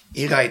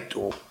 he writes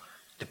to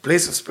the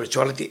place of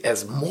spirituality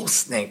has more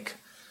snake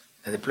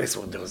than the place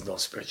where there is no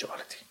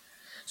spirituality.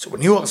 So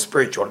when you are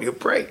spiritual, you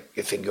pray.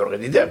 You think you're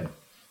already there.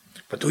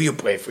 But who you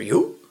pray for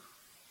you?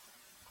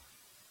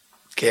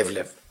 כאב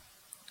לב.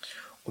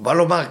 הוא בא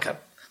לומר כאן,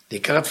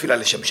 בעיקר התפילה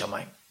לשם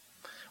שמיים.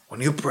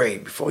 When you pray,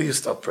 before you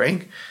start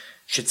praying,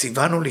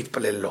 שציוונו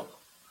להתפלל לו.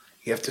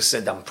 You have to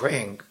say, I'm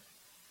praying,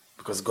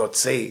 because God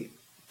say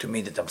to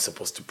me that I'm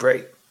supposed to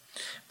pray.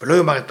 ולא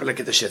יאמר התפלל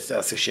כדי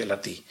שתעשה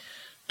שאלתי.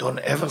 Don't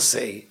ever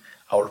say,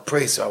 I will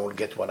pray so I will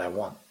get what I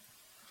want.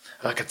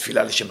 רק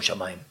התפילה לשם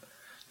שמיים.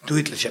 Do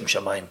it לשם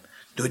שמיים.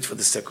 Do it for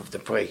the sake of the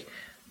pray.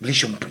 בלי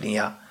שום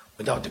פנייה,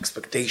 without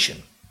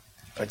expectation.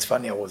 It's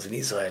funny, I was in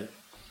Israel,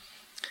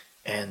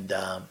 and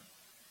I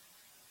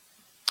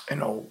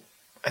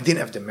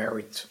didn't have the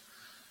merit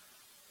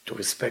to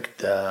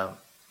respect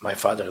my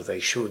father as I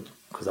should,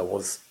 because I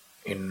was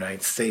in the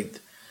United States,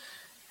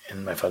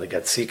 and my father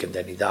got sick, and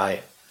then he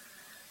died.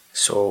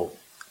 So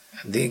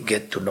I didn't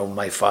get to know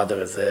my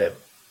father as a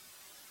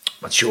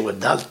mature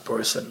adult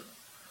person.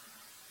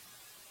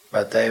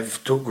 But I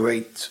have two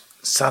great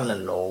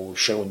son-in-law who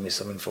showed me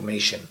some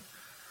information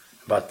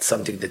about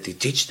something that he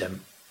teach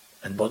them,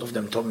 and both of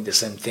them told me the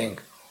same thing,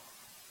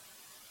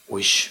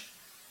 which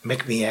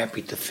make me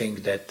happy to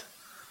think that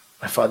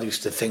my father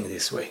used to think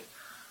this way.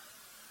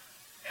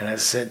 And I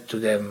said to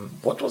them,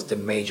 what was the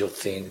major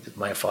thing that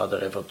my father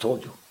ever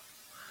told you?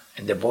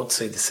 And they both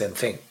say the same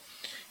thing.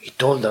 He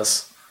told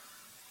us,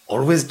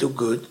 always do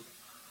good,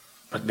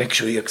 but make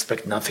sure you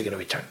expect nothing in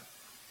return.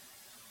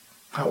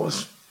 I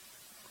was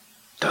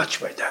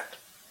touched by that.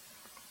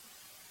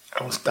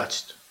 I was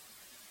touched,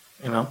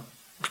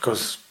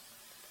 because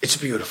it's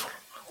beautiful.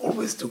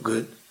 Always do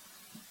good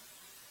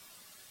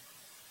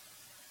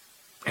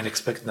and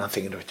expect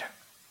nothing in return.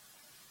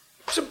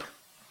 Simple.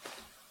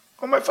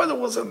 Well, my father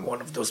wasn't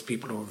one of those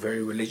people who were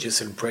very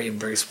religious and pray and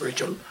very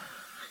spiritual.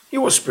 He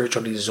was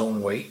spiritual in his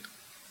own way,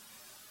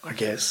 I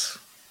guess.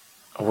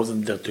 I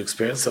wasn't there to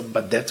experience them,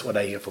 but that's what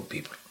I hear from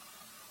people.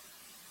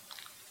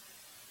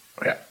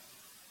 Yeah.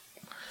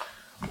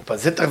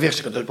 ובזה תרוויח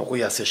שקדוש ברוך הוא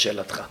יעשה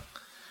שאלתך.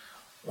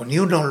 When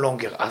you no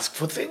longer ask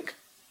for things,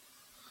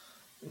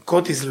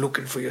 God is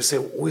looking for you. Say,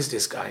 who is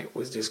this guy?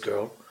 Who is this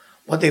girl?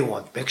 What they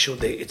want? Make sure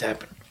it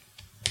happen.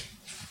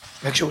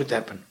 Make sure it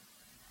happen.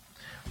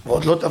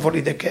 ועוד לא תבוא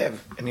לידי כאב,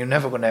 and you're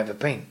never going to have a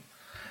pain.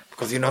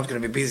 Because you're not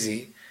going to be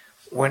busy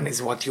when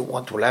is what you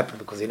want will happen,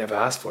 because you never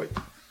asked for it.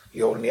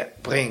 You're only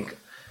praying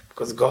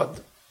because God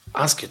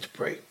asked you to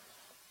pray.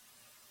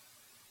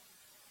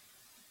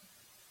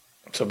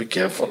 So be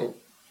careful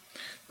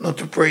not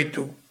to pray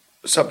to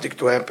something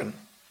to happen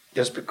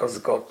just because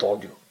God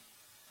told you.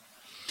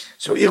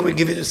 So here we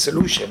give you the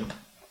solution.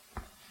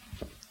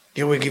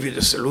 Here we give you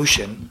the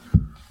solution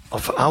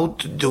of how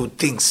to do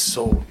things.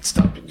 So it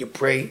starts with you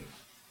pray.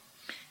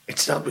 It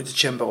starts with the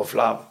chamber of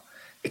love.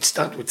 It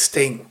starts with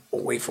staying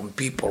away from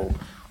people,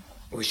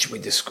 which we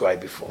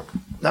described before.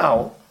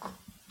 Now,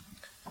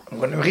 I'm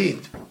going to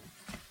read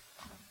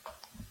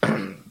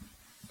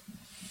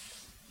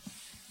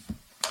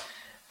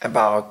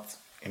about,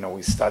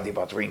 we study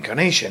about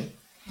reincarnation,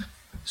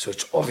 so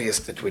it's obvious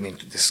that we need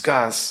to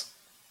discuss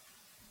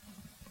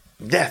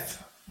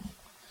death.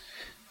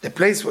 The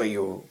place where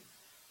you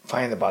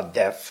find about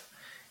death,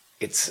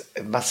 it's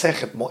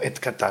Masechet Moed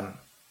Katan.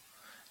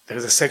 There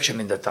is a section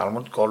in the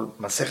Talmud called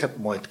Masechet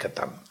Moed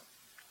Katan.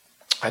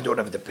 I don't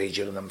have the page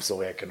here, and I'm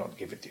sorry I cannot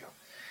give it to you.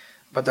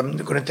 But I'm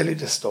going to tell you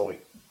the story.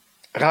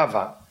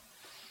 Rava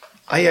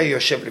היה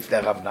יושב לפני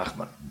רב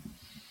נחמן.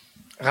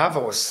 Rava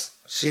was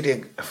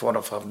sitting in front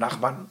of רב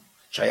נחמן,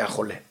 שהיה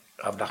חולה.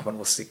 רב נחמן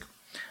was sick.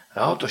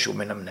 ראה אותו שהוא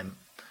מנמנם.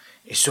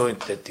 He saw it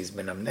that he's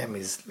מנמנם,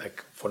 he's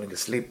like falling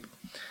asleep.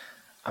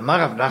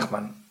 אמר רב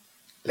נחמן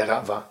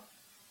לרבה,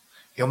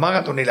 יאמר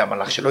אדוני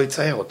למלאך שלא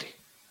יצייר אותי.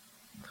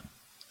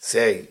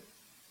 Say,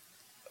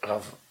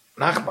 Rav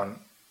Nachman,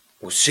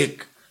 who's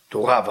sick,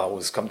 to Rava,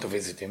 who's come to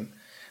visit him,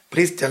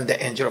 please tell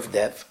the angel of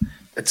death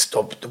that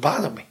stop to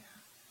bother me.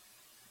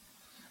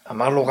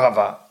 אמר לו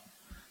רבה,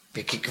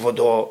 וכי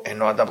כבודו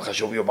אינו אדם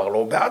חשוב, יאמר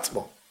לו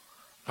בעצמו.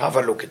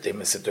 Rava looked at him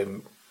and said to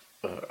him,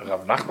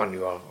 Rav Nachman,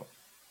 you are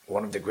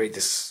one of the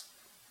greatest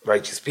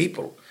righteous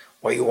people.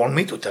 Why you want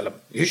me to tell him?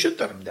 You should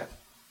tell him that.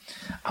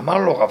 אמר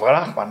לו רב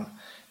נחמן,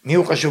 מי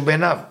הוא חשוב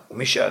בעיניו?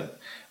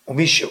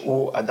 ומי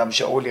שהוא אדם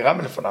שאול ירא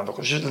מלפניו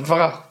וחושש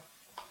לדבריו.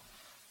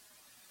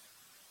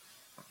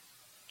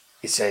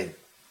 He said,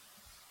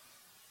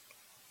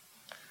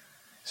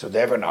 so they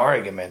have an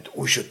argument,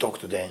 who should talk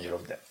to the angel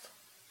of death.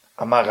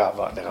 אמר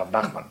רבא לרב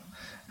נחמן,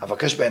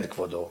 אבקש בעין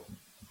כבודו,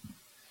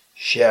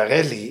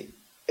 שיראה לי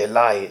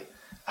אליי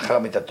אחר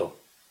מיתתו.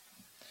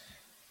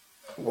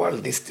 While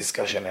this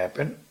discussion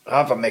happened,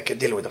 Rava make a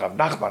deal with Rav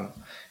Nachman,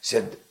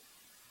 said,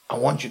 I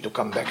want you to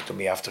come back to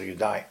me after you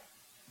die.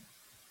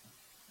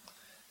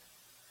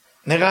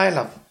 נראה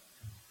אליו.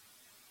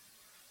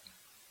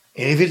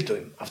 He revealed to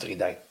him after he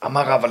died.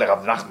 אמר רבא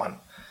לרב נחמן,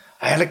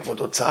 היה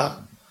לכבודו צער.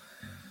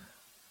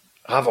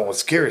 Rava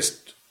was curious,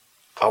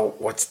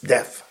 what's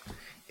death?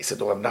 He said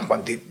to Rav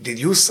Nachman, did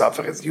you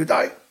suffer as you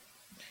die?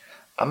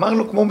 אמר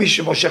לו כמו מי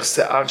שמושך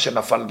שיער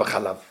שנפל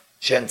בחלב,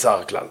 שאין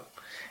צער כלל.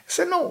 He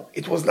said, no,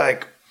 it was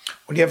like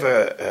when you have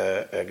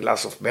a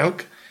glass of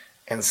milk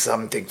and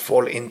something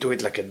fall into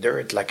it like a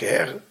dirt, like a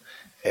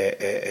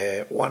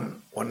hair,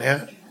 one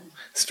hair,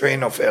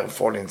 strain of air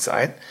fall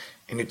inside,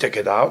 and you take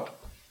it out.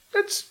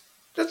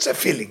 That's a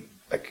feeling,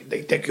 like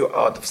they take you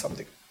out of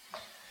something.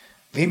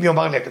 ואם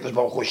יאמר לי הקדוש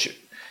ברוך הוא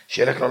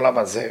שילך לעולם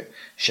הזה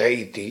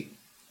שהייתי,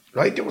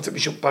 לא הייתי רוצה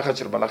משום פחד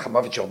של מלאך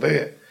המוות שהרבה,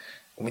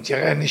 הוא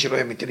מתיירא אני שלא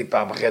ימיתי לי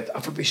פעם אחרת,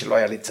 אף על פי שלא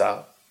היה לי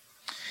צער.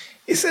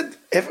 He said,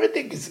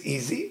 everything is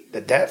easy,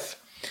 the death,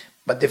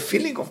 but the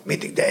feeling of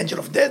meeting the angel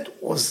of death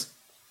was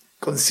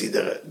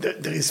considered,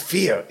 there is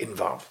fear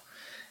involved.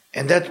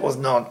 And that was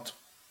not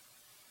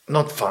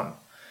fun.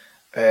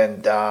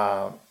 And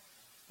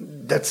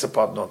that's the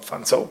part not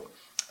fun. So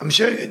I'm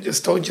sharing the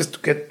story just to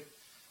get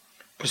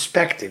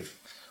perspective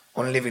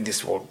on living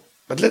this world.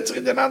 But let's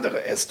read another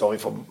story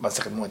from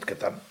מסכת מועד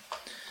קטן.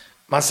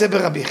 מעשה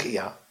ברבי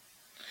חייא,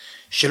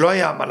 שלא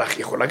היה המלאך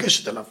יכול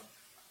לגשת אליו.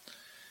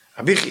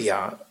 רבי חייא,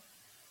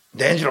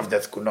 the angel of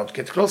death could not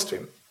get close to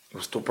him. He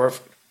was too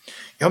perfect.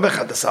 יום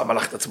אחד עשה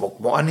המלאך את עצמו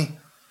כמו אני.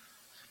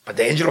 But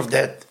the angel of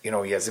death, he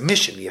has a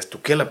mission. He has to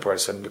kill a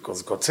person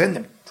because God sent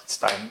him. It's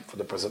time for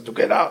the person to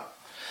get out.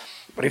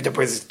 But if the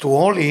person is too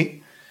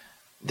holy,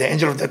 the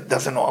angel of death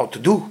doesn't know how to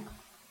do.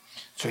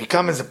 So he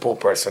comes as a poor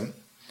person,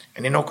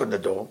 and he knocked on the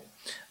door.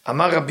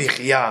 אמר רבי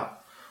חייא,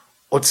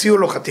 הוציאו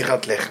לו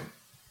חתיכת לחם.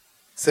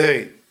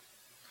 Say,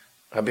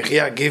 רבי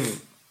חייא,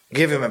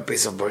 give him a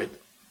piece of bread.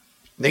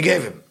 They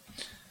gave him.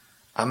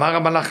 אמר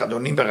המלאך,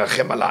 אדוני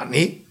ברחם על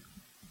העני,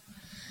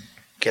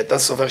 כי אתה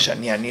סובר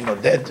שאני עני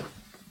נודד,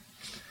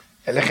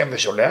 אליכם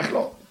ושולח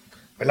לו,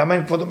 ולמה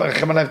אין כבודו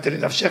מרחם עליי ותן לי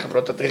נפשך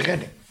ולא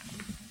תטריחני?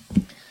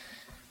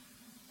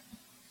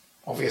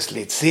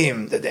 Obviously, it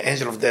seemed that the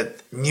angel of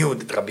death knew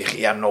that Rabbi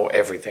Chia know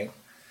everything.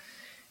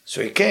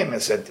 So he came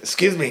and said,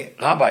 excuse me,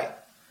 Rabbi,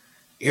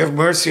 you have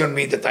mercy on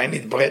me that I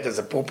need bread as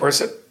a poor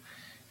person,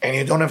 and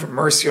you don't have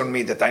mercy on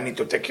me that I need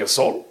to take your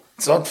soul?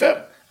 It's not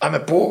fair. I'm a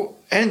poor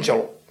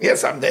angel.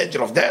 Yes, I'm the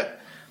angel of death,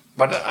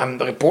 but I'm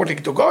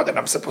reporting to God and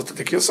I'm supposed to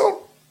take your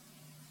soul.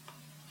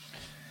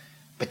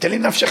 ותן לי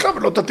נפשך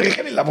ולא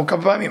תטריחני לבוא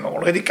כמה פעמים. I'm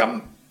already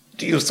come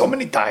to you so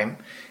many times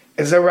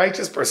as a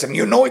righteous person.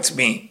 You know it's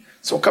me.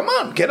 So come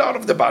on, get out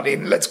of the body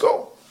and let's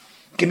go.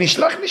 כי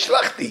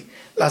נשלחתי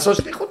לעשות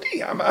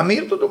שליחותי. I'm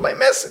here to do my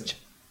message.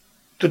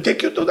 To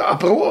take you to the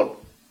upper world.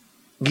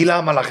 גילה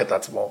המלאך את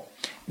עצמו.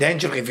 The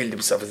angel revealed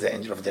himself as the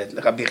angel of death.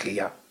 לרבי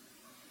חייא.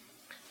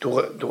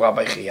 To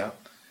Rabbi Chia.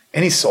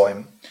 And he saw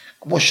him.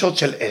 כמו shot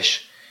של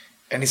אש.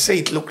 And he said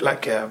it looked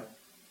like a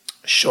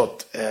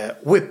shot, a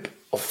whip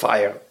of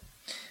fire.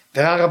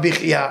 וראה רבי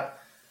חייא,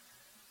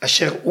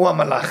 אשר הוא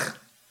המלאך,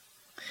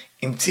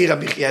 המציא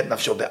רבי חייא את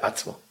נפשו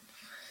בעצמו.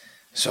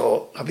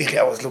 So Rabbi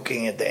Chia was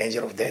looking at the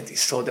angel of death, he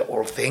saw the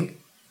whole thing,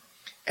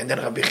 and then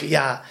Rabbi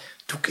Chia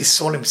took his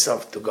soul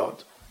himself to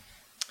God.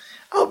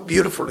 How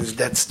beautiful is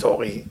that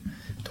story,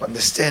 to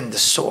understand the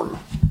soul.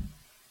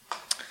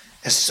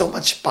 Has so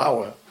much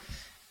power,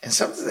 and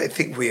sometimes I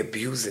think we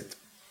abuse it.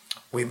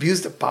 We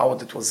abuse the power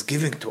that was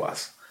given to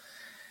us,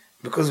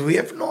 because we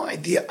have no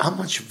idea how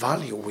much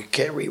value we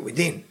carry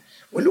within.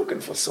 We're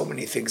looking for so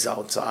many things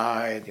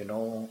outside,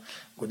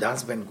 good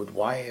husband, good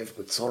wife,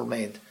 good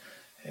soulmate,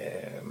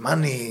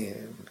 money,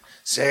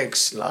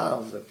 sex,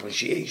 love,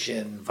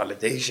 appreciation,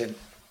 validation.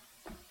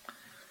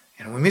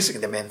 And we're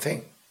missing the main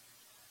thing.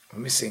 We're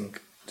missing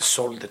the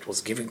soul that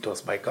was given to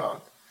us by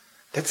God.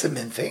 That's the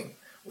main thing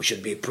we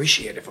should be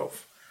appreciative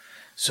of.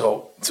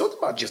 So it's not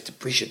about just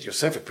appreciate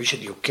yourself,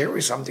 appreciate you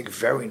carry something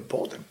very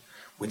important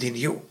within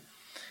you.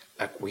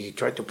 Like we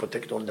try to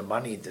protect all the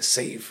money in the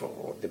safe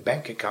or the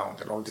bank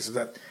account and all this and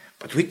that.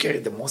 But we carry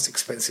the most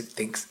expensive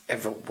things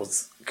ever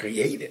was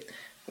created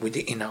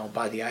within our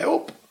body. I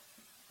hope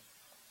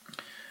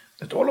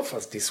that all of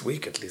us this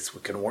week at least,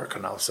 we can work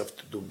on ourselves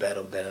to do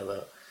better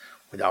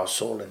with our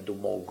soul and do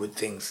more good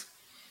things.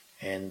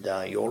 And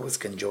you always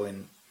can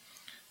join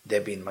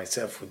Debbie and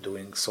myself. We're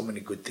doing so many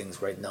good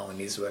things right now in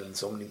Israel and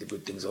so many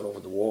good things all over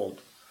the world.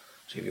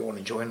 So if you want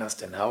to join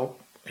us and help,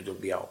 it will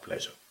be our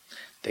pleasure.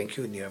 Thank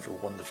you, and you have a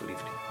wonderful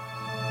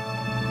evening.